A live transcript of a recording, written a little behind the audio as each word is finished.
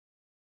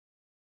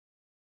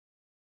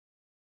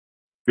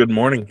Good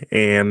morning,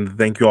 and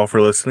thank you all for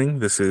listening.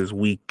 This is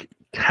week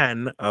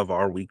 10 of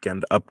our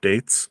weekend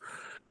updates.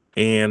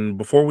 And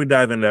before we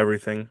dive into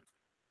everything,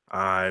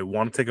 I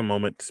want to take a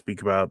moment to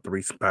speak about the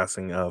recent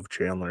passing of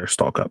Chandler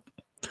Stallcup.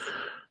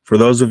 For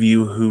those of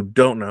you who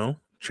don't know,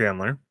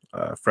 Chandler,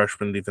 a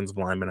freshman defensive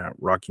lineman at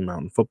Rocky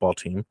Mountain football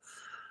team,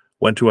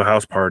 went to a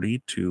house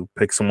party to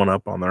pick someone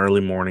up on the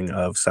early morning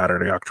of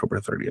Saturday, October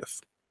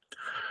 30th.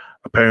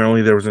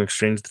 Apparently, there was an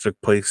exchange that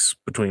took place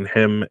between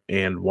him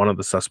and one of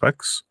the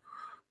suspects.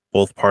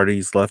 Both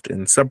parties left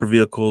in separate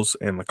vehicles,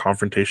 and the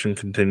confrontation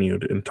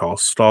continued until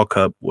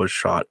Stallcup was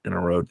shot in a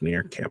road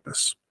near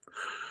campus.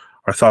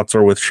 Our thoughts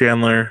are with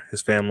Chandler,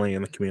 his family,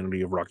 and the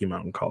community of Rocky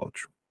Mountain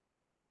College.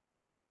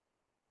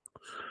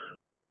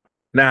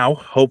 Now,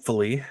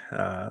 hopefully,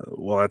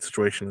 while that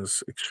situation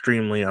is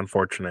extremely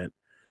unfortunate,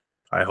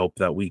 I hope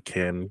that we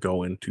can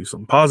go into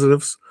some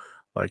positives,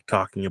 like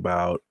talking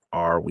about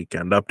our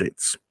weekend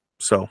updates.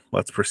 So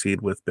let's proceed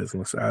with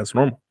business as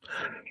normal.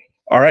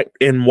 All right,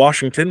 in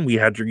Washington, we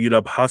had your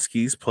UW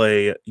Huskies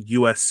play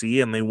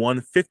USC, and they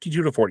won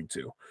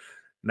 52-42.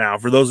 Now,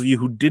 for those of you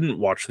who didn't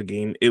watch the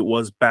game, it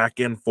was back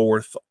and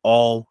forth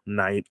all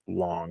night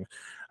long.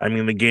 I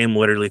mean, the game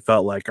literally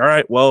felt like, all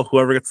right, well,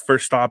 whoever gets the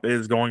first stop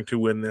is going to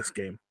win this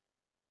game.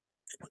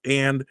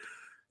 And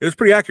it was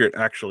pretty accurate,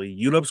 actually.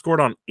 UW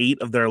scored on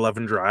 8 of their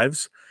 11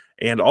 drives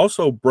and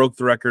also broke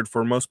the record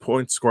for most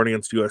points scored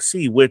against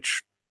USC,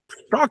 which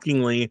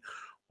shockingly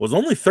was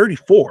only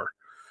 34.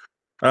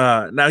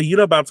 Now,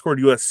 UW outscored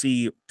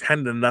USC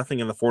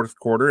 10-0 in the fourth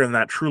quarter, and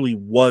that truly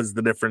was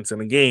the difference in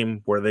a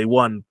game where they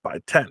won by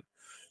 10.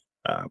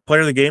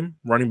 Player of the game,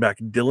 running back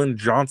Dylan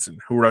Johnson,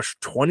 who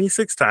rushed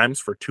 26 times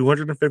for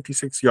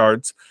 256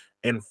 yards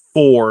and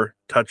 4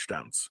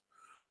 touchdowns.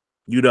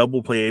 UW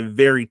will play a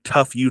very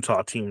tough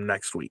Utah team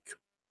next week.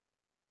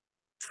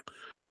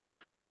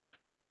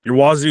 Your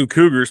Wazoo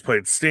Cougars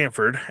played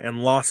Stanford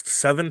and lost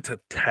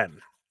 7-10.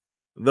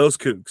 Those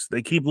Cougs,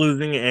 they keep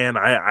losing, and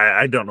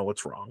I don't know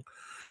what's wrong.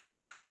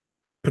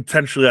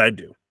 Potentially, I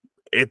do.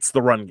 It's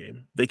the run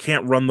game. They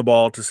can't run the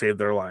ball to save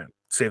their life.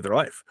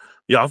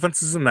 The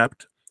offense is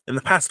inept. In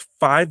the past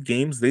 5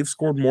 games, they've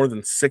scored more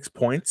than 6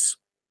 points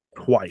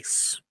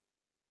twice.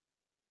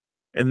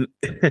 And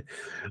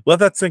let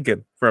that sink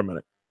in for a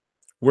minute.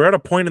 We're at a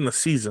point in the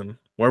season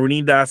where we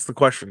need to ask the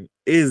question,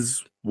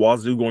 is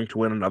Wazoo going to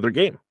win another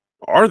game?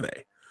 Are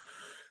they?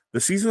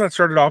 The season that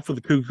started off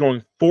with the Cougs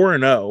going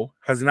 4-0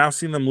 has now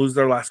seen them lose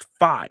their last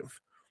 5.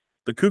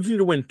 The Cougs need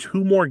to win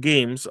 2 more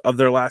games of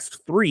their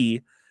last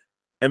 3,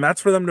 and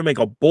that's for them to make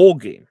a bowl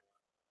game.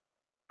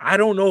 I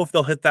don't know if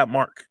they'll hit that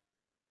mark.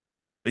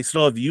 They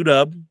still have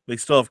UW, they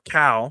still have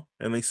Cal,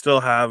 and they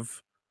still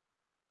have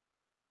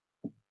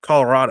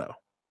Colorado.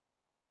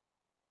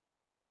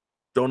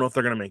 Don't know if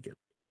they're going to make it.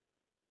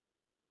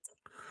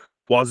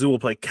 Wazoo will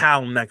play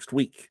Cal next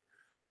week.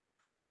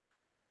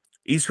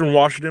 Eastern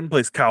Washington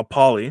plays Cal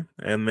Poly,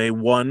 and they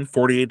won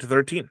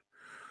 48-13.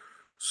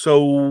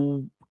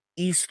 So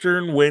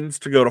Eastern wins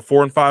to go to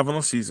 4-5 on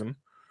the season.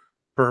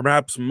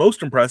 Perhaps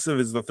most impressive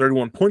is the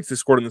 31 points they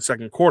scored in the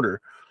second quarter.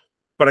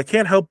 But I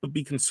can't help but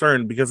be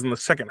concerned because in the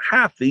second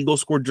half, the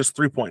Eagles scored just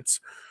 3 points.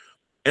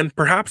 And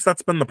perhaps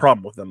that's been the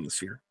problem with them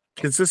this year.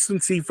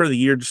 Consistency for the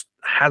year just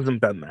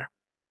hasn't been there.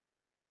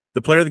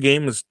 The player of the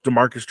game is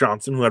DeMarcus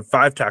Johnson, who had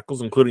 5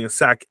 tackles, including a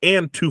sack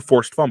and 2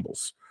 forced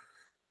fumbles.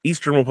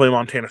 Eastern will play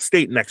Montana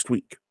State next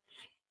week.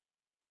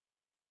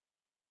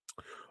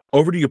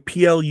 Over to your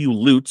PLU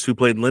Lutz, who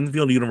played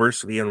Linfield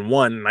University and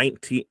won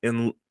 19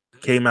 and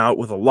came out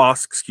with a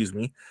loss,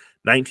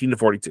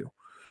 19-42.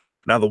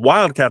 Now, the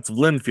Wildcats of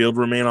Linfield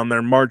remain on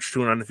their march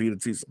to an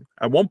undefeated season.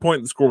 At one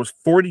point, the score was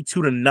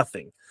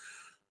 42-0.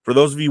 For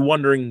those of you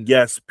wondering,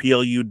 yes,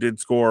 PLU did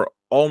score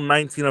all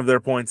 19 of their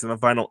points in the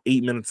final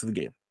 8 minutes of the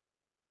game.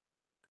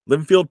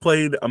 Linfield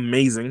played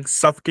amazing,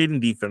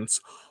 suffocating defense,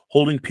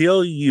 holding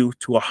PLU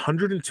to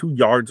 102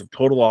 yards of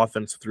total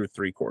offense through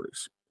 3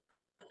 quarters.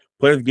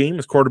 Player of the game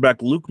is quarterback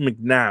Luke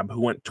McNabb,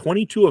 who went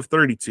 22 of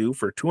 32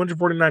 for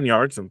 249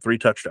 yards and 3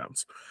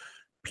 touchdowns.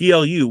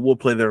 PLU will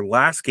play their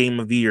last game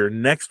of the year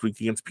next week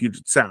against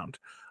Puget Sound,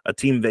 a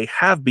team they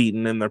have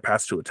beaten in their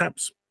past 2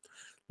 attempts.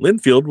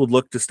 Linfield would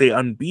look to stay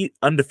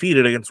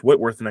undefeated against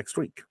Whitworth next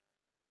week.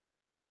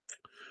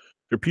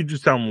 Your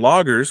Puget Sound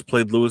Loggers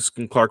played Lewis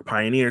and Clark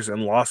Pioneers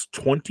and lost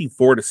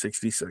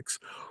 24-66.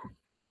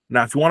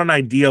 Now, if you want an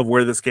idea of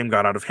where this game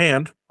got out of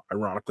hand,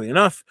 ironically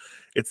enough,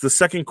 it's the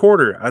second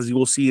quarter. As you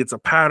will see, it's a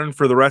pattern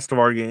for the rest of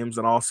our games,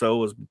 and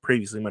also, as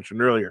previously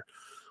mentioned earlier,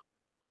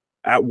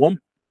 at one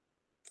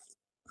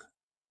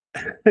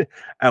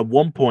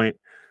point,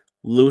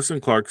 Lewis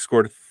and Clark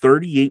scored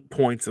 38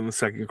 points in the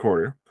second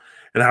quarter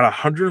and had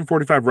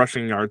 145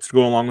 rushing yards to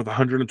go along with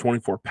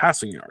 124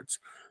 passing yards.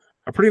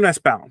 A pretty nice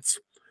balance.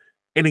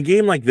 In a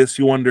game like this,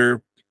 you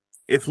wonder,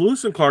 if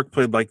Lewis and Clark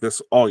played like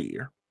this all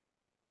year,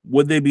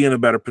 would they be in a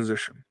better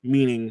position?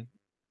 Meaning,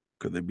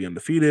 could they be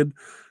undefeated?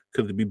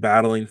 Could they be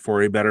battling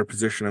for a better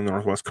position in the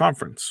Northwest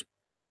Conference?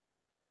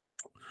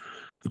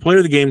 The player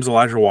of the game is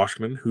Elijah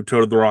Washington, who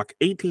toted the rock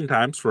 18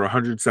 times for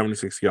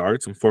 176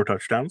 yards and 4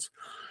 touchdowns.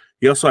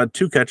 He also had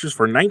 2 catches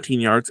for 19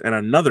 yards and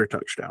another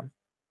touchdown.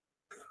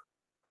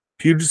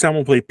 Puget Sound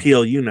will play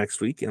PLU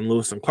next week, and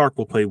Lewis and Clark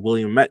will play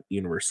Willamette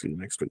University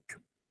next week.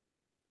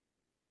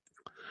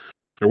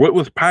 The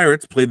Whitworth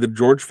Pirates played the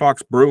George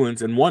Fox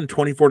Bruins and won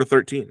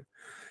 24-13.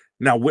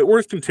 Now,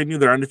 Whitworth continued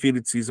their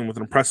undefeated season with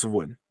an impressive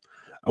win.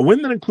 A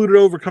win that included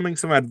overcoming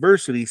some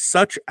adversity,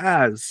 such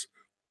as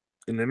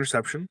an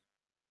interception,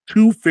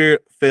 2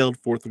 failed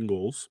fourth and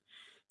goals,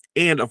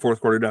 and a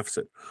fourth quarter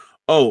deficit.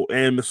 Oh,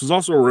 and this was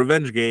also a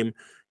revenge game,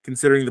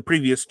 considering the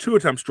previous 2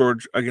 attempts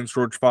against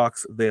George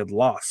Fox they had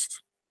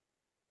lost.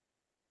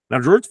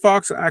 Now, George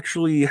Fox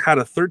actually had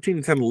a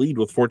 13-10 lead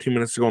with 14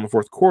 minutes to go in the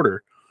fourth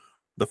quarter.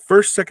 The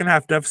first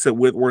second-half deficit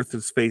Whitworth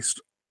has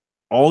faced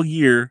all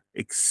year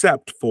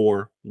except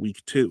for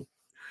week 2.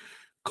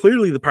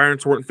 Clearly, the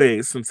Pirates weren't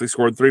phased since they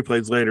scored 3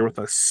 plays later with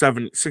a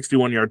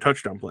 61-yard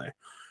touchdown play.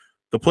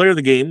 The player of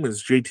the game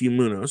is JT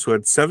Munoz, who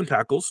had 7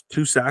 tackles,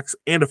 2 sacks,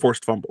 and a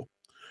forced fumble.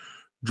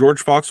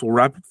 George Fox will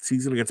wrap up the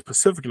season against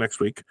Pacific next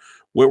week.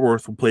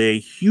 Whitworth will play a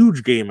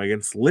huge game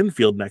against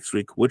Linfield next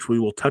week, which we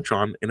will touch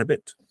on in a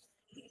bit.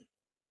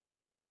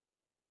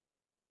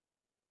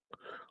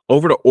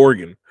 Over to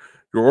Oregon.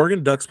 Your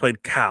Oregon Ducks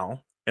played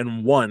Cal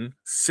and won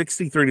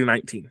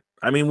 63-19.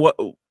 I mean,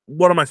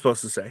 what am I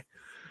supposed to say?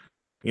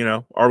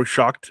 Are we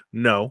shocked?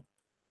 No.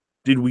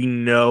 Did we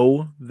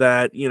know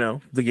that,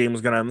 the game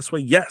was going to end this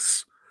way?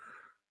 Yes.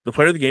 The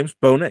player of the game is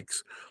Bo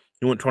Nix.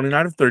 He went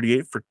 29 of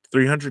 38 for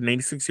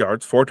 386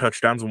 yards, 4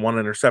 touchdowns, and 1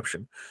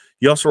 interception.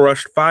 He also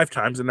rushed 5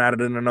 times and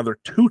added in another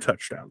 2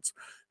 touchdowns.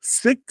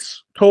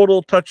 6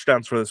 total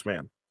touchdowns for this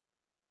man.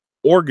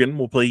 Oregon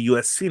will play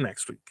USC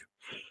next week.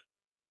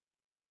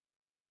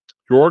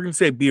 Your Oregon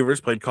State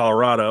Beavers played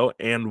Colorado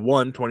and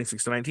won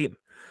 26-19.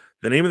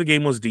 The name of the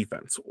game was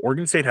defense.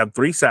 Oregon State had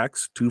 3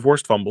 sacks, 2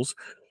 forced fumbles,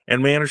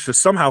 and managed to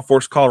somehow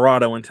force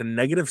Colorado into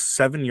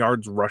 -7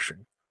 yards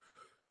rushing.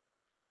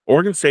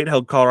 Oregon State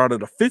held Colorado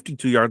to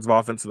 52 yards of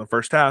offense in the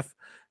first half.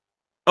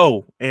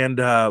 Oh, and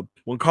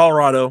when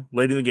Colorado,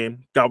 late in the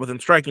game, got within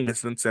striking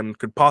distance and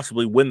could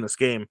possibly win this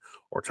game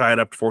or tie it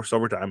up to forced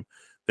overtime,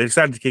 they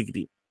decided to kick it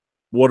deep.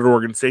 What did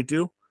Oregon State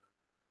do?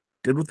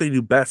 Did what they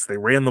do best. They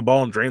ran the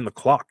ball and drained the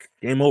clock.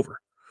 Game over.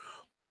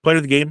 Player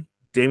of the game,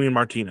 Damian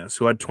Martinez,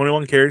 who had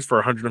 21 carries for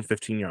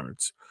 115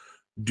 yards.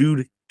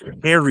 Dude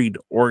carried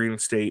Oregon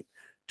State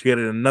to get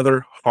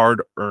another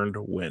hard-earned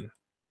win.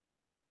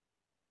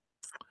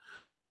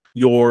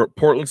 Your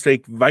Portland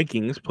State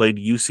Vikings played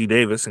UC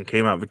Davis and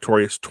came out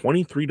victorious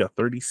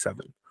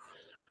 23-37.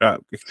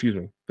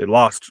 They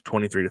lost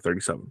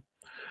 23-37.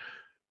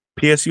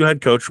 PSU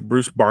head coach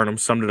Bruce Barnum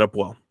summed it up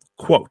well.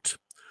 Quote,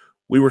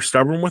 "We were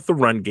stubborn with the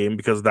run game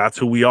because that's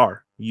who we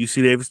are.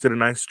 UC Davis did a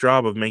nice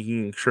job of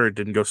making sure it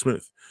didn't go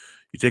smooth.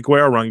 You take away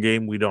our run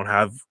game, we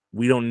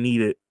don't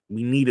need it.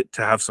 We need it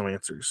to have some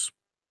answers."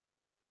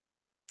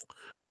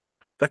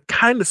 That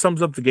kind of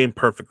sums up the game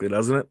perfectly,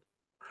 doesn't it?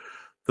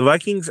 The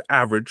Vikings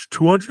averaged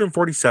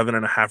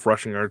 247.5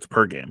 rushing yards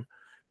per game.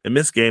 In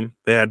this game,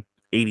 they had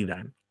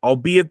 89.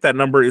 Albeit that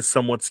number is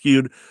somewhat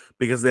skewed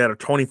because they had a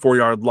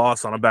 24-yard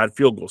loss on a bad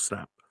field goal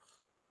snap.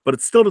 But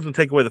it still doesn't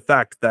take away the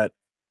fact that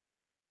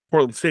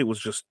Portland State was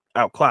just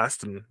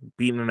outclassed and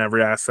beaten in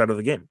every aspect of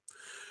the game.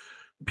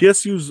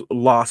 PSU's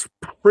loss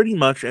pretty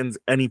much ends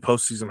any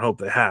postseason hope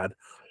they had,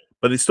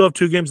 but they still have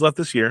 2 games left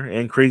this year,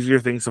 and crazier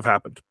things have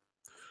happened.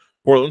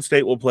 Portland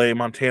State will play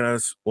Montana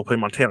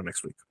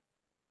next week.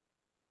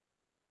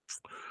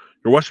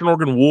 Your Western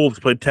Oregon Wolves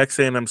played Texas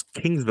A&M's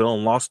Kingsville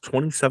and lost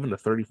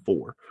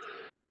 27-34.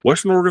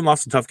 Western Oregon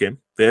lost a tough game.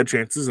 They had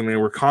chances, and they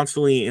were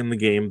constantly in the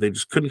game. They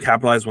just couldn't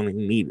capitalize when they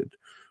needed.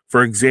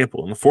 For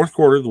example, in the fourth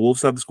quarter, the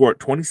Wolves had the score at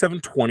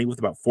 27-20 with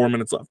about 4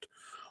 minutes left.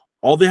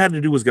 All they had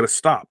to do was get a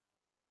stop,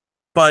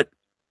 but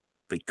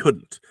they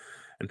couldn't.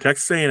 And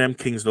Texas A&M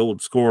Kingsville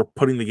would score,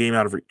 putting the game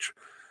out of reach.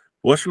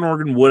 Western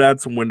Oregon would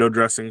add some window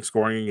dressing,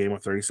 scoring a game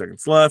with 30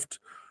 seconds left,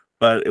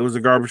 but it was a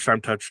garbage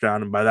time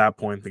touchdown, and by that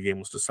point, the game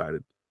was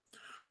decided.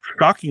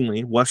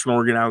 Shockingly, Western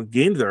Oregon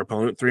outgained their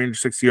opponent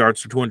 360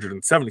 yards to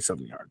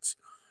 277 yards.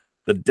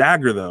 The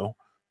dagger, though,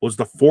 was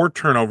the 4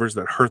 turnovers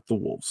that hurt the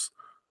Wolves.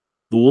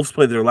 The Wolves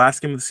play their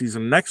last game of the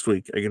season next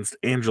week against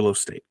Angelo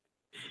State.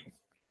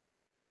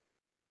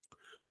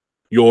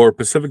 Your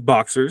Pacific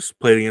Boxers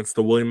played against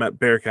the Willamette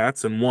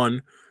Bearcats and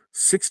won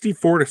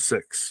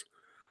 64-6.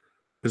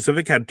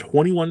 Pacific had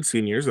 21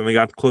 seniors, and they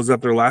got to close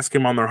out their last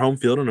game on their home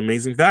field in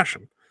amazing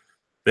fashion.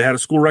 They had a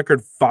school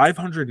record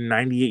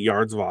 598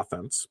 yards of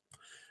offense.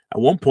 At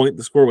one point,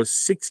 the score was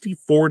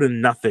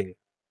 64-0.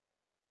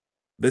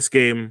 This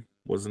game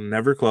was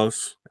never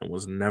close and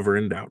was never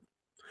in doubt.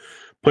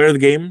 Player of the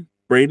game,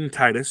 Braden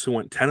Titus, who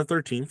went 10 of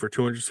 13 for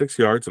 206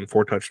 yards and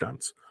 4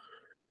 touchdowns.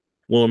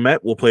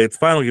 Willamette will play its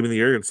final game of the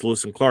year against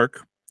Lewis and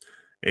Clark,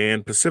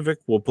 and Pacific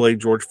will play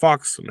George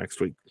Fox next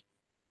week.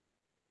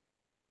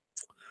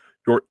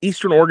 Your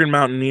Eastern Oregon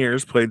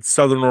Mountaineers played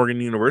Southern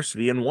Oregon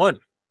University and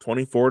lost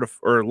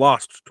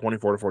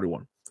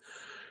 24-41.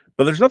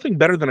 But there's nothing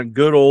better than a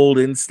good old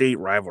in-state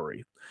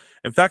rivalry.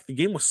 In fact, the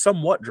game was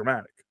somewhat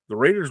dramatic. The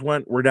Raiders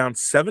were down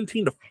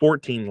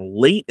 17-14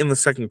 late in the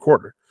second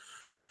quarter.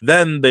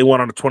 Then they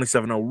went on a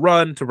 27-0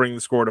 run to bring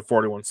the score to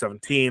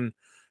 41-17.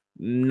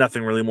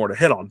 Nothing really more to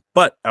hit on.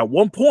 But at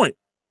one point,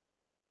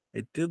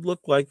 it did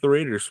look like the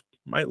Raiders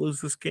might lose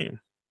this game.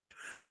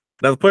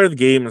 Now, the player of the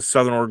game is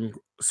Southern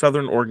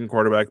Oregon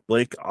quarterback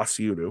Blake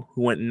Osiudu,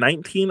 who went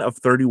 19 of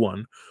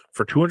 31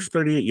 for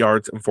 238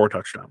 yards and 4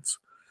 touchdowns.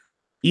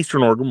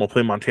 Eastern Oregon will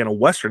play Montana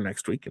Western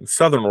next week, and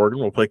Southern Oregon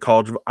will play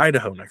College of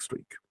Idaho next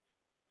week.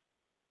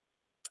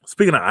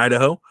 Speaking of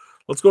Idaho,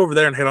 let's go over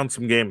there and hit on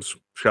some games,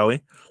 shall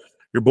we?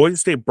 Your Boise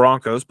State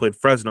Broncos played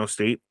Fresno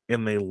State,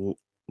 and they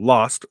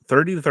lost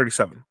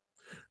 30-37.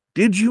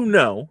 Did you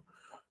know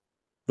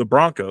the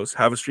Broncos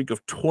have a streak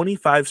of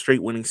 25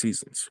 straight winning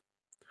seasons?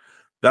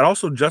 That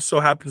also just so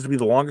happens to be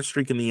the longest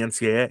streak in the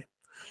NCAA.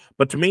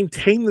 But to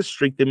maintain this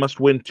streak, they must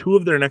win 2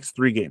 of their next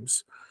 3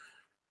 games.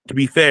 To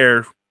be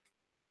fair,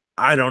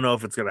 I don't know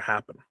if it's going to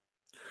happen.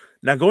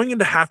 Now, going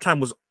into halftime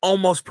was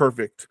almost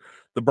perfect.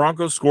 The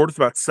Broncos scored with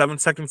about 7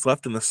 seconds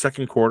left in the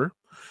second quarter.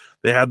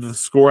 They had the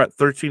score at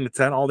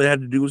 13-10. All they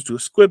had to do was do a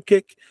squib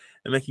kick,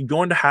 and they could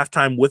go into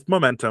halftime with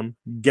momentum,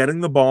 getting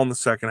the ball in the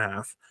second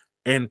half,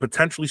 and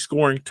potentially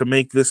scoring to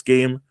make this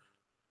game,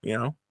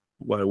 it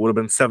would have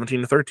been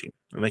 17-13,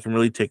 and they can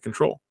really take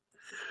control.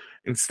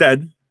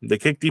 Instead, they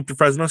kicked deep to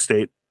Fresno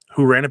State,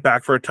 who ran it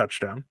back for a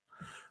touchdown.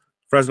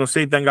 Fresno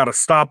State then got a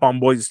stop on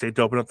Boise State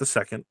to open up the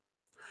second.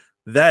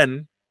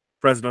 Then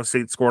Fresno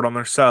State scored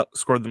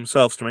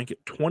themselves to make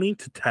it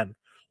 20-10.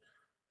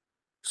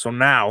 So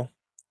now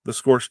the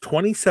score's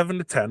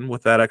 27-10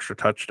 with that extra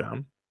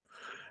touchdown,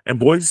 and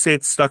Boise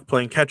State's stuck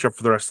playing catch-up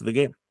for the rest of the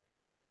game.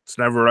 It's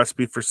never a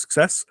recipe for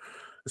success,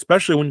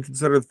 especially when you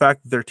consider the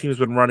fact that their team's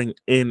been running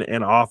in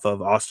and off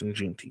of Austin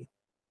GMT.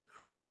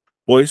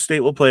 Boise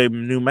State will play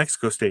New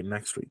Mexico State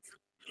next week.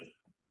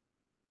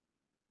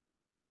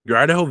 Your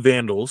Idaho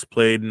Vandals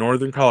played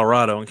Northern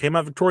Colorado and came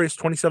out victorious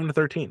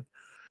 27-13.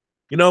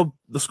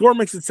 The score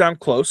makes it sound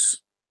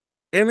close,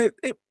 and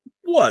it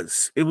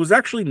was. It was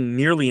actually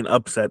nearly an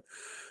upset.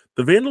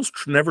 The Vandals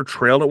never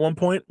trailed at one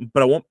point,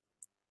 but I won't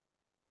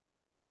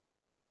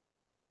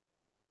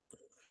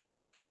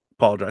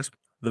apologize.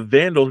 The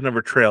Vandals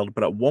never trailed,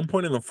 but at one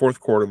point in the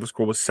fourth quarter, the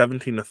score was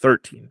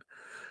 17-13.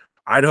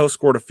 Idaho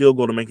scored a field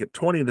goal to make it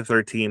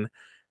 20-13,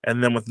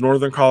 and then with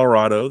Northern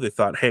Colorado, they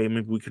thought, hey,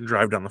 maybe we can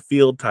drive down the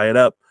field, tie it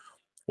up.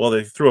 Well,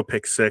 they threw a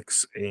pick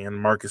six, and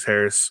Marcus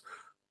Harris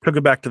took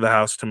it back to the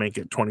house to make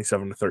it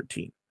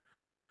 27-13.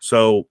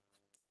 So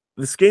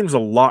this game's a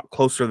lot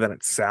closer than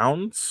it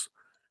sounds.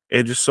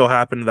 It just so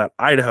happened that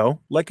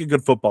Idaho, like a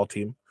good football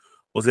team,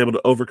 was able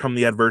to overcome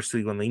the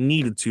adversity when they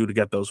needed to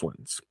get those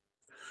wins.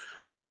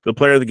 The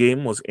player of the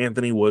game was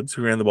Anthony Woods,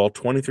 who ran the ball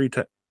 23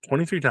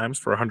 times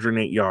for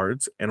 108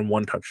 yards and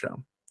 1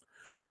 touchdown.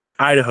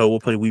 Idaho will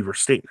play Weber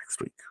State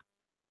next week.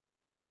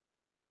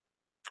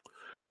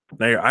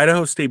 Now, your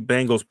Idaho State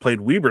Bengals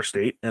played Weber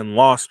State and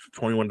lost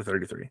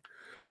 21-33.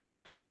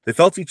 They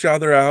felt each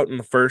other out in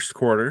the first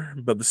quarter,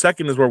 but the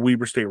second is where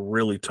Weber State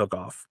really took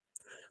off.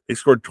 They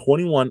scored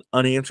 21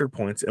 unanswered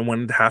points and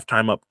went into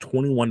halftime up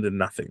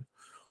 21-0.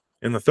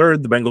 In the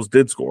third, the Bengals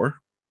did score.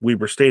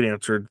 Weber State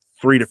answered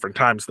 3 different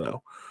times,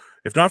 though.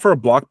 If not for a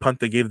block punt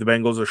that gave the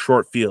Bengals a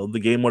short field, the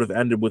game would have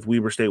ended with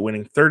Weber State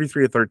winning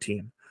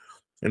 33-13.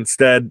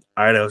 Instead,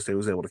 Idaho State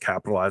was able to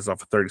capitalize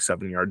off a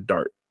 37-yard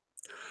dart.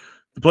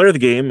 The player of the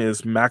game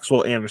is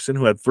Maxwell Anderson,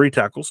 who had 3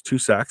 tackles, 2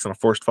 sacks, and a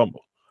forced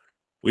fumble.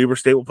 Weber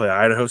State will play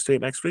Idaho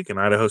State next week, and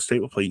Idaho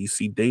State will play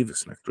UC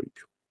Davis next week.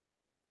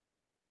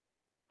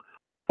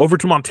 Over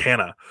to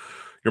Montana.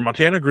 Your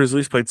Montana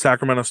Grizzlies played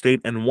Sacramento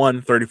State and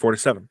won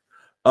 34-7.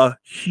 A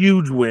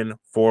huge win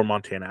for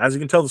Montana. As you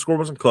can tell, the score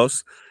wasn't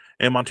close,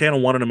 and Montana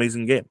won an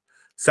amazing game.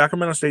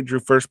 Sacramento State drew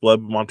first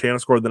blood, but Montana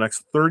scored the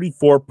next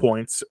 34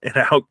 points and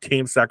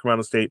outgained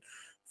Sacramento State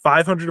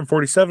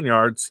 547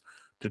 yards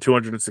to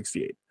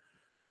 268.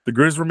 The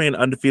Grizz remain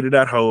undefeated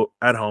at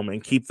home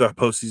and keep the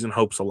postseason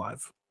hopes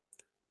alive.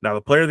 Now,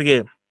 the player of the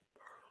game.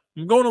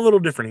 I'm going a little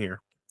different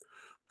here.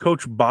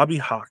 Coach Bobby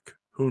Hawk,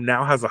 who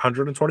now has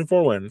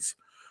 124 wins,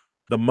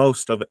 the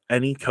most of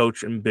any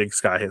coach in Big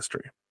Sky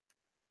history.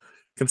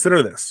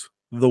 Consider this.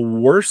 The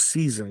worst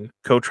season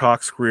Coach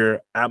Hawk's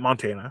career at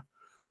Montana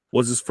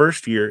was his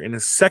first year in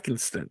his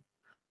second stint,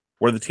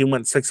 where the team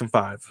went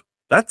 6-5.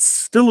 That's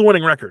still a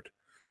winning record.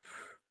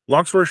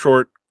 Long story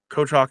short,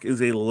 Coach Hawk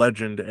is a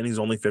legend, and he's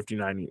only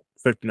 59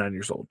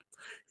 years old.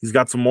 He's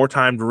got some more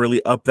time to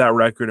really up that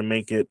record and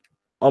make it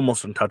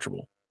almost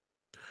untouchable.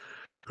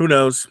 Who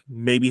knows?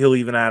 Maybe he'll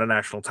even add a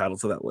national title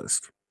to that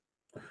list.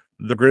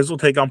 The Grizz will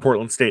take on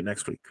Portland State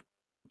next week.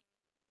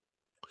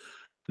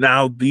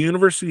 Now, the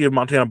University of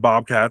Montana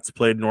Bobcats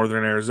played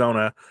Northern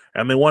Arizona,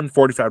 and they won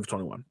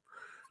 45-21.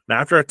 Now,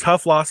 after a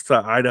tough loss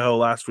to Idaho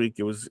last week,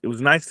 it was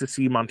nice to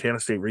see Montana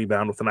State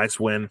rebound with a nice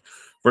win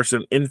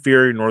versus an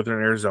inferior Northern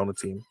Arizona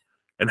team.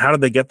 And how did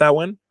they get that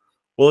win?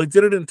 Well, they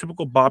did it in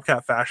typical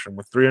Bobcat fashion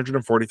with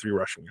 343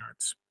 rushing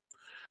yards.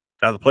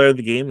 Now, the player of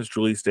the game is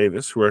Julius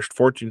Davis, who rushed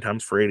 14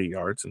 times for 80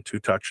 yards and 2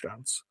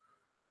 touchdowns.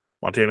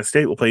 Montana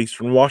State will play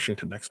Eastern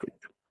Washington next week.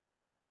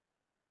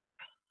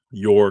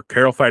 Your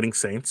Carroll Fighting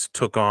Saints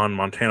took on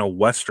Montana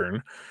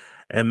Western,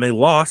 and they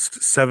lost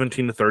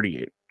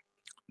 17-38.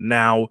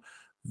 Now,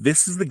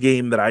 this is the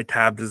game that I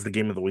tabbed as the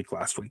game of the week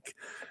last week,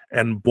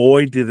 and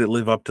boy, did it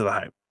live up to the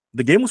hype.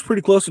 The game was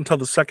pretty close until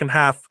the second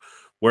half,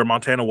 where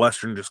Montana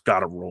Western just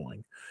got it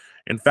rolling.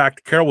 In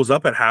fact, Carroll was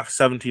up at half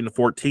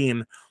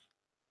 17-14,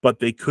 but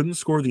they couldn't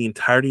score the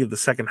entirety of the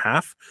second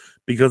half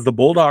because the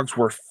Bulldogs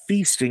were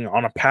feasting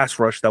on a pass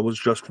rush that was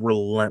just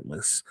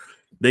relentless.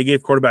 They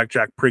gave quarterback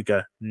Jack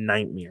Prika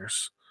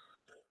nightmares.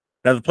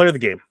 Now, the player of the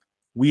game,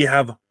 we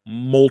have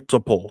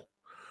multiple.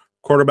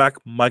 Quarterback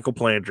Michael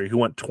Plandry, who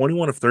went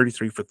 21 of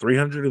 33 for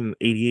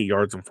 388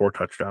 yards and 4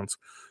 touchdowns.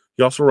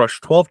 He also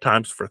rushed 12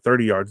 times for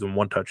 30 yards and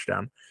 1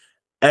 touchdown.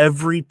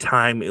 Every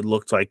time it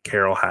looked like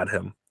Carroll had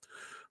him,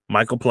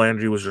 Michael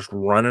Plandry was just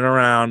running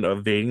around,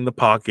 evading the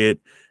pocket,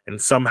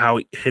 and somehow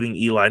hitting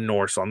Eli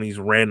Norse on these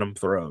random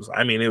throws.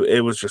 I mean,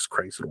 it was just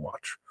crazy to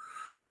watch.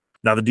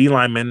 Now, the D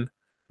linemen,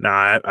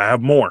 I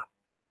have more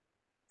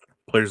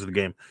players of the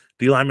game.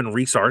 D lineman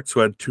Reese Arts, who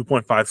had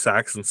 2.5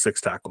 sacks and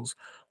 6 tackles.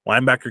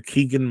 Linebacker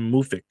Keegan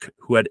Mufik,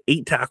 who had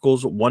 8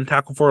 tackles, 1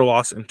 tackle for a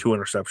loss, and 2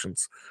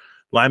 interceptions.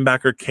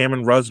 Linebacker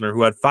Cameron Rusner,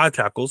 who had 5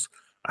 tackles,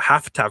 a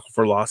half a tackle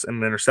for a loss, and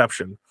an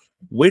interception,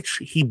 which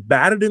he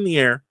batted in the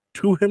air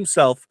to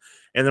himself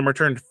and then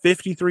returned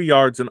 53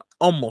 yards and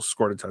almost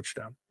scored a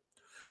touchdown.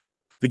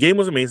 The game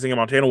was amazing at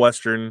Montana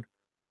Western.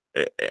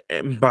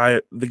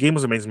 The game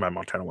was amazing by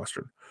Montana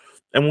Western.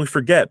 And we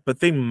forget, but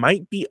they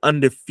might be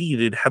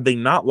undefeated had they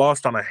not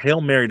lost on a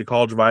Hail Mary to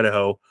College of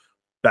Idaho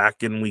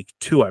back in week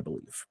 2, I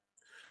believe.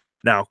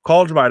 Now,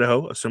 College of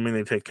Idaho, assuming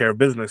they take care of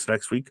business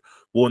next week,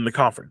 will win the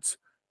conference.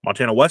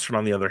 Montana Western,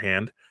 on the other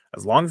hand,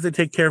 as long as they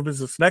take care of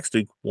business next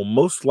week, will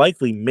most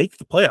likely make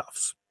the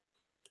playoffs.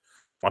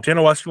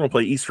 Montana Western will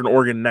play Eastern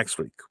Oregon next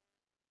week.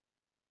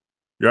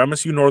 Your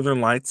MSU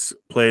Northern Lights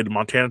played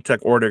Montana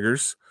Tech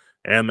Orediggers,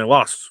 and they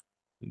lost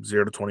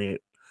 0-28.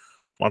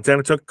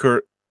 Montana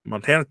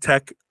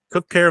Tech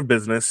took care of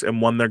business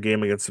and won their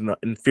game against an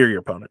inferior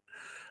opponent.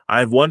 I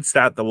have one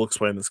stat that will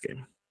explain this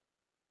game.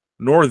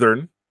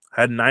 Northern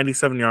had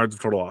 97 yards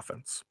of total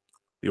offense.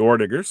 The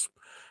Orediggers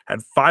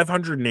had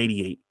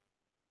 588.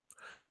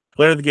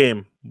 Player of the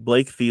game,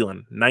 Blake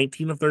Thielen,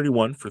 19 of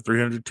 31 for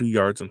 302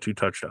 yards and 2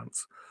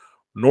 touchdowns.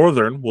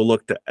 Northern will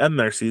look to end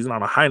their season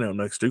on a high note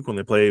next week when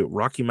they play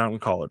Rocky Mountain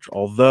College,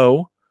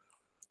 although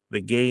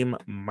the game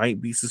might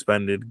be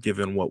suspended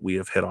given what we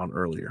have hit on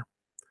earlier.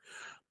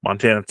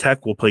 Montana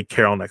Tech will play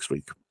Carroll next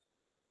week.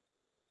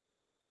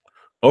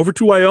 Over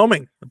to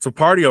Wyoming. It's a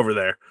party over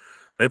there.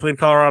 They played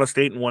Colorado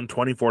State and won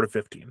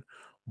 24-15.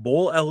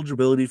 Bowl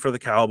eligibility for the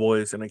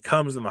Cowboys, and it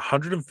comes in the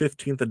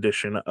 115th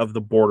edition of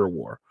the Border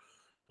War.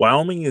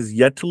 Wyoming is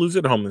yet to lose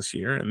at home this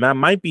year, and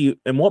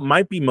what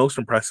might be most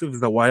impressive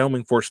is that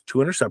Wyoming forced 2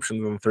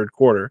 interceptions in the third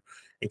quarter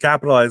and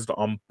capitalized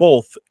on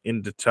both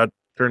into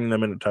turning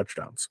them into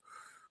touchdowns.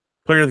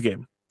 Player of the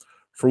game.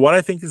 For what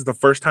I think is the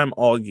first time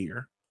all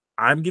year,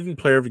 I'm giving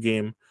player of the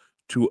game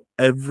to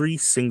every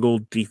single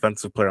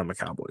defensive player on the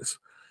Cowboys.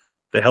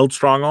 They held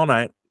strong all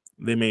night.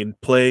 They made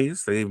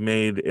plays. They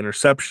made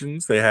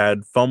interceptions. They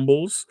had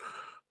fumbles.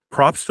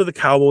 Props to the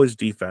Cowboys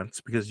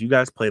defense because you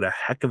guys played a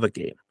heck of a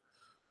game.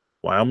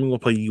 Wyoming will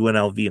play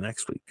UNLV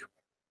next week.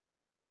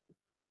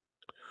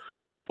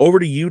 Over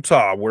to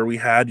Utah, where we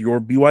had your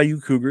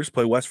BYU Cougars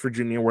play West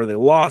Virginia, where they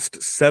lost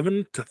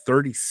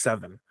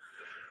 7-37.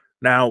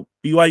 Now,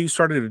 BYU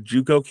started a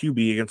JUCO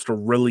QB against a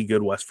really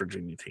good West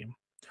Virginia team.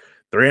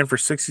 They ran for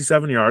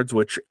 67 yards,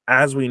 which,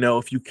 as we know,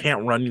 if you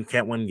can't run, you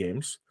can't win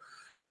games.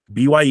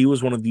 BYU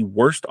is one of the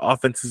worst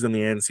offenses in the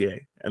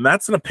NCAA, and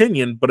that's an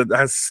opinion, but it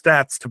has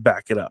stats to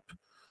back it up.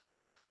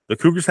 The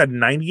Cougars had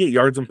 98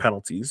 yards in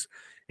penalties,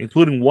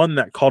 including one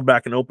that called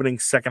back an opening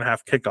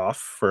second-half kickoff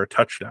for a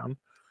touchdown.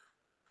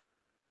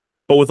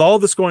 But with all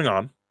of this going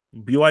on,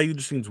 BYU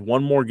just needs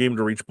one more game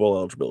to reach bowl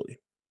eligibility,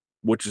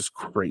 which is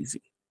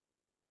crazy.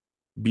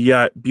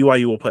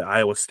 BYU will play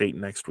Iowa State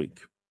next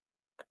week.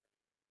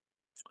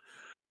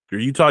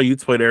 Your Utah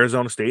Utes played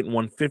Arizona State and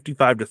won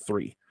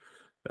 55-3.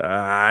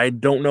 I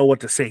don't know what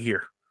to say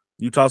here.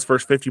 Utah's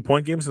first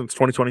 50-point game since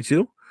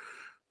 2022.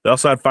 They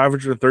also had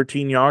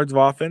 513 yards of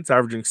offense,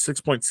 averaging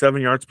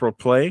 6.7 yards per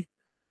play.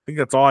 I think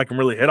that's all I can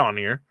really hit on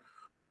here.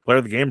 Player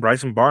of the game,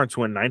 Bryson Barnes,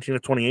 who went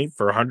 19-28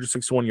 for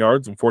 161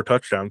 yards and 4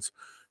 touchdowns.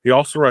 He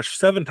also rushed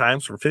 7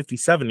 times for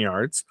 57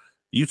 yards.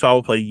 Utah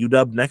will play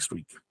UW next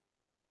week.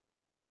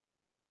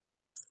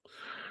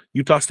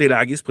 Utah State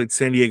Aggies played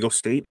San Diego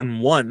State and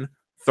won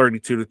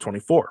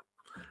 32-24.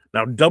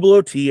 Now, double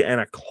OT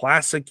and a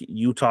classic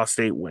Utah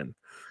State win.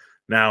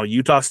 Now,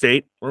 Utah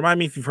State, remind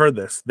me if you've heard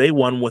this, they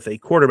won with a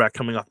quarterback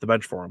coming off the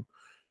bench for them.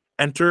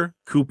 Enter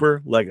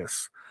Cooper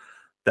Legas.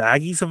 The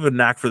Aggies have a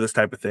knack for this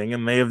type of thing,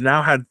 and they have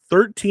now had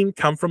 13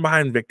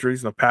 come-from-behind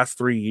victories in the past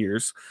 3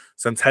 years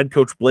since head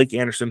coach Blake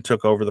Anderson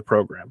took over the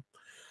program.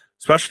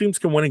 Special teams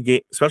can win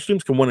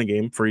a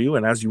game for you,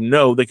 and as you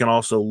know, they can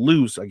also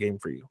lose a game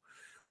for you.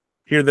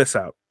 Hear this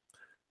out.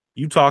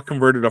 Utah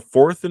converted a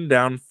 4th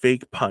down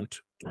fake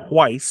punt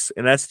twice,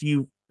 and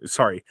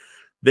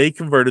they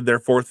converted their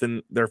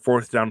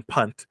fourth down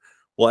punt,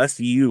 while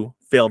SDU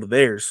failed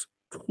theirs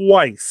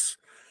twice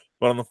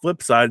But on the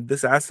flip side,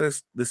 this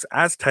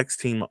Aztecs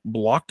team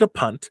blocked a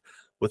punt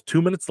with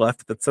 2 minutes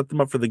left that set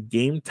them up for the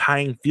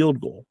game-tying field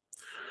goal.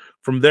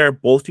 From there,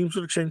 both teams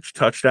would exchange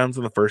touchdowns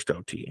in the first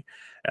OT,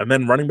 and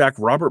then running back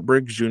Robert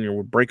Briggs Jr.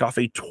 would break off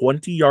a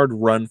 20-yard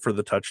run for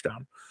the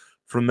touchdown.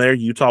 From there,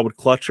 Utah would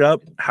clutch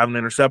up, have an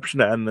interception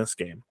to end this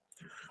game.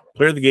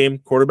 Player of the game,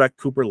 quarterback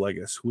Cooper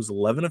Legas, who was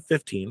 11 of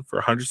 15 for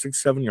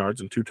 167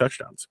 yards and 2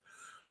 touchdowns.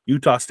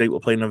 Utah State will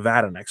play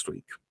Nevada next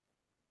week.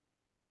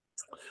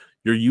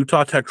 Your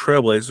Utah Tech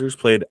Trailblazers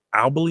played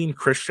Abilene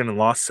Christian and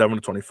lost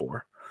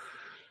 7-24.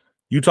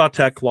 Utah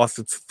Tech lost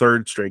its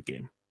 3rd straight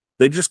game.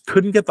 They just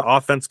couldn't get the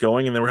offense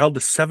going, and they were held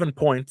to 7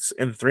 points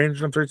and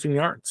 313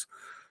 yards.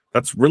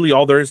 That's really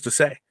all there is to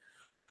say.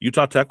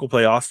 Utah Tech will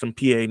play Austin,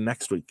 PA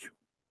next week.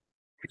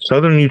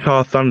 Southern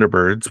Utah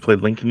Thunderbirds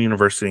played Lincoln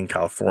University in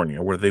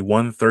California, where they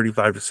won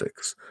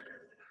 35-6.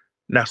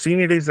 Now,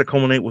 senior days that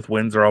culminate with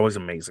wins are always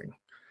amazing.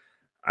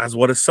 As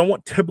what is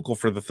somewhat typical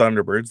for the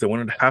Thunderbirds, they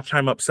went into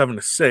halftime up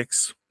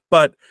 7-6,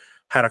 but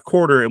had a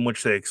quarter in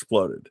which they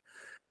exploded.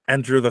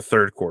 Enter the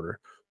third quarter,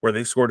 where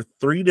they scored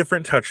 3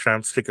 different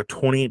touchdowns to take a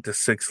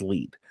 28-6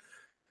 lead.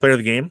 Player of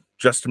the game,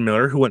 Justin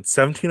Miller, who went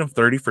 17 of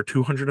 30 for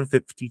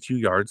 252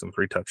 yards and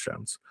 3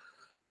 touchdowns.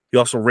 He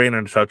also ran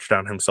in a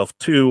touchdown himself,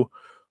 too,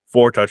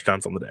 4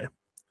 touchdowns on the day.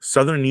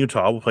 Southern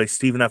Utah will play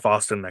Stephen F.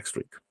 Austin next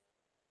week.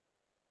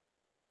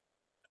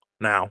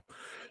 Now,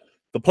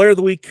 the player of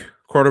the week,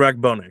 quarterback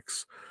Bo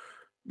Nix.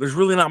 There's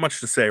really not much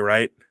to say,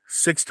 right?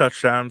 6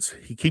 touchdowns.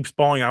 He keeps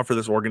balling out for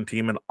this Oregon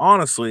team. And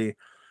honestly,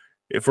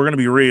 if we're going to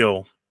be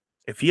real,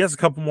 if he has a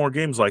couple more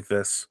games like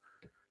this,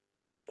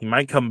 he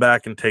might come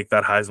back and take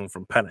that Heisman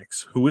from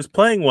Penix, who is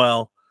playing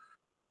well.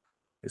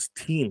 His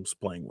team's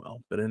playing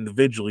well, but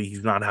individually,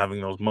 he's not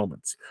having those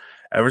moments.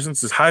 Ever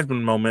since his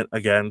Heisman moment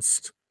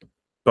against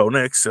Bo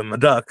Nix and the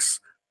Ducks,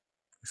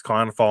 he's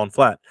kind of fallen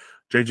flat.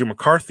 J.J.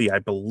 McCarthy, I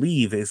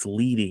believe, is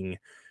leading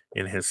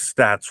in his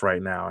stats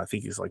right now. I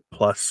think he's like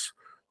plus,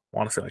 I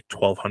want to say like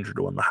 1,200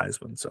 to win the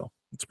Heisman, so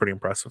it's pretty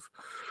impressive.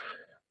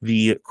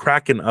 The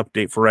Kraken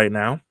update for right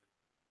now.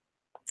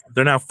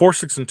 They're now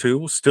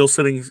 4-6-2, still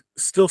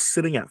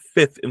sitting at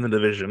 5th in the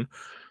division.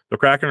 The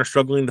Kraken are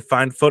struggling to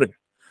find footing.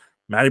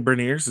 Matty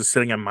Berniers is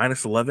sitting at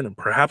 -11, and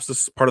perhaps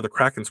this is part of the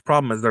Kraken's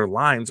problem as their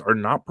lines are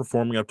not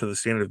performing up to the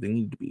standard they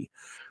need to be.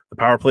 The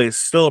power play is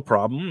still a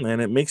problem,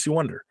 and it makes you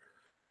wonder,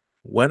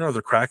 when are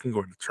the Kraken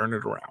going to turn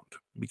it around?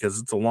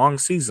 Because it's a long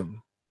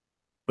season,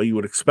 but you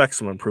would expect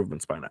some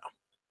improvements by now.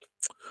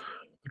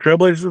 The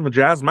Trailblazers and the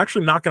Jazz, I'm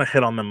actually not going to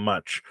hit on them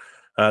much.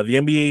 The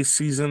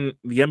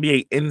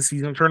NBA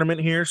in-season tournament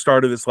here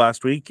started this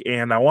last week,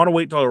 and I want to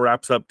wait till it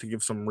wraps up to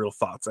give some real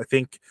thoughts. I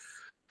think,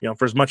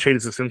 for as much hate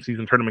as this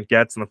in-season tournament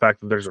gets and the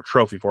fact that there's a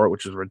trophy for it,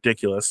 which is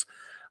ridiculous,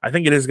 I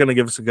think it is going to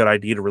give us a good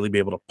idea to really be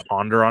able to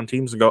ponder on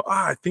teams and go,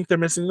 I think they're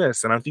missing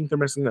this, and I think they're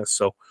missing this.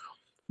 So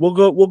we'll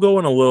go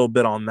in a little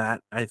bit on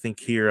that, I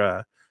think,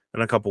 here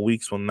in a couple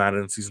weeks when that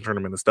in-season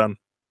tournament is done.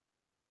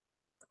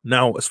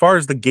 Now, as far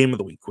as the game of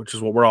the week, which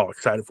is what we're all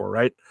excited for,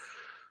 right?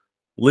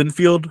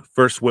 Linfield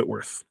versus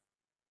Whitworth.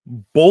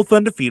 Both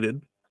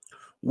undefeated.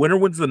 Winner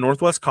wins the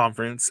Northwest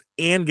Conference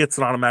and gets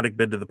an automatic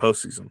bid to the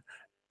postseason.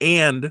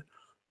 And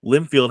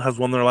Linfield has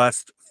won their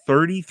last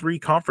 33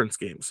 conference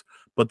games.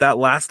 But that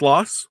last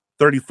loss,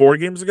 34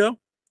 games ago,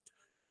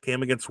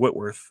 came against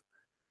Whitworth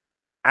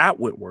at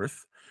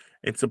Whitworth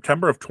in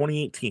September of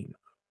 2018,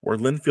 where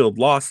Linfield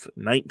lost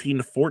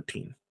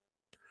 19-14.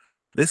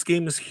 This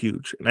game is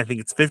huge, and I think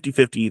it's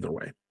 50-50 either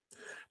way.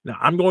 Now,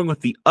 I'm going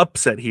with the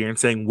upset here and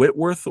saying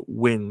Whitworth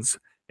wins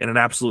in an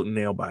absolute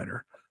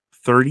nail-biter,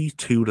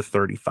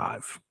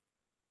 32-35.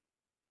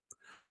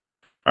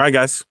 All right,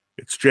 guys,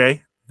 it's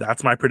Jay.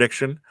 That's my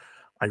prediction.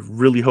 I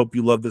really hope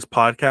you love this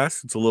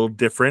podcast. It's a little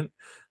different.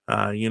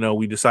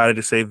 We decided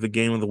to save the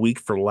game of the week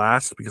for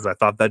last because I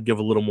thought that'd give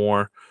a little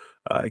more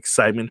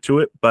excitement to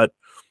it. But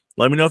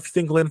let me know if you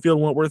think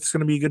Linfield Whitworth is going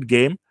to be a good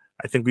game.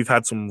 I think we've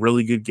had some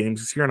really good games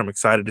this year, and I'm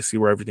excited to see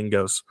where everything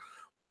goes.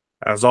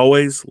 As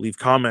always, leave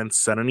comments,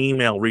 send an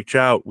email, reach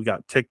out. We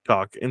got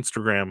TikTok,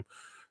 Instagram,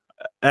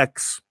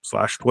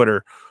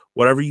 X/Twitter,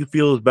 whatever you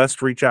feel is best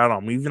to reach out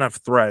on. We even have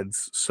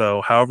threads.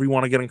 So however you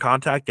want to get in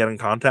contact, get in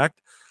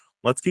contact.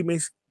 Let's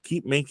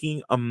keep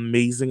making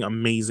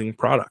amazing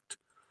product.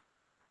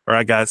 All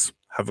right, guys,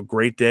 have a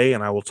great day,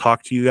 and I will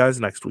talk to you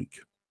guys next week.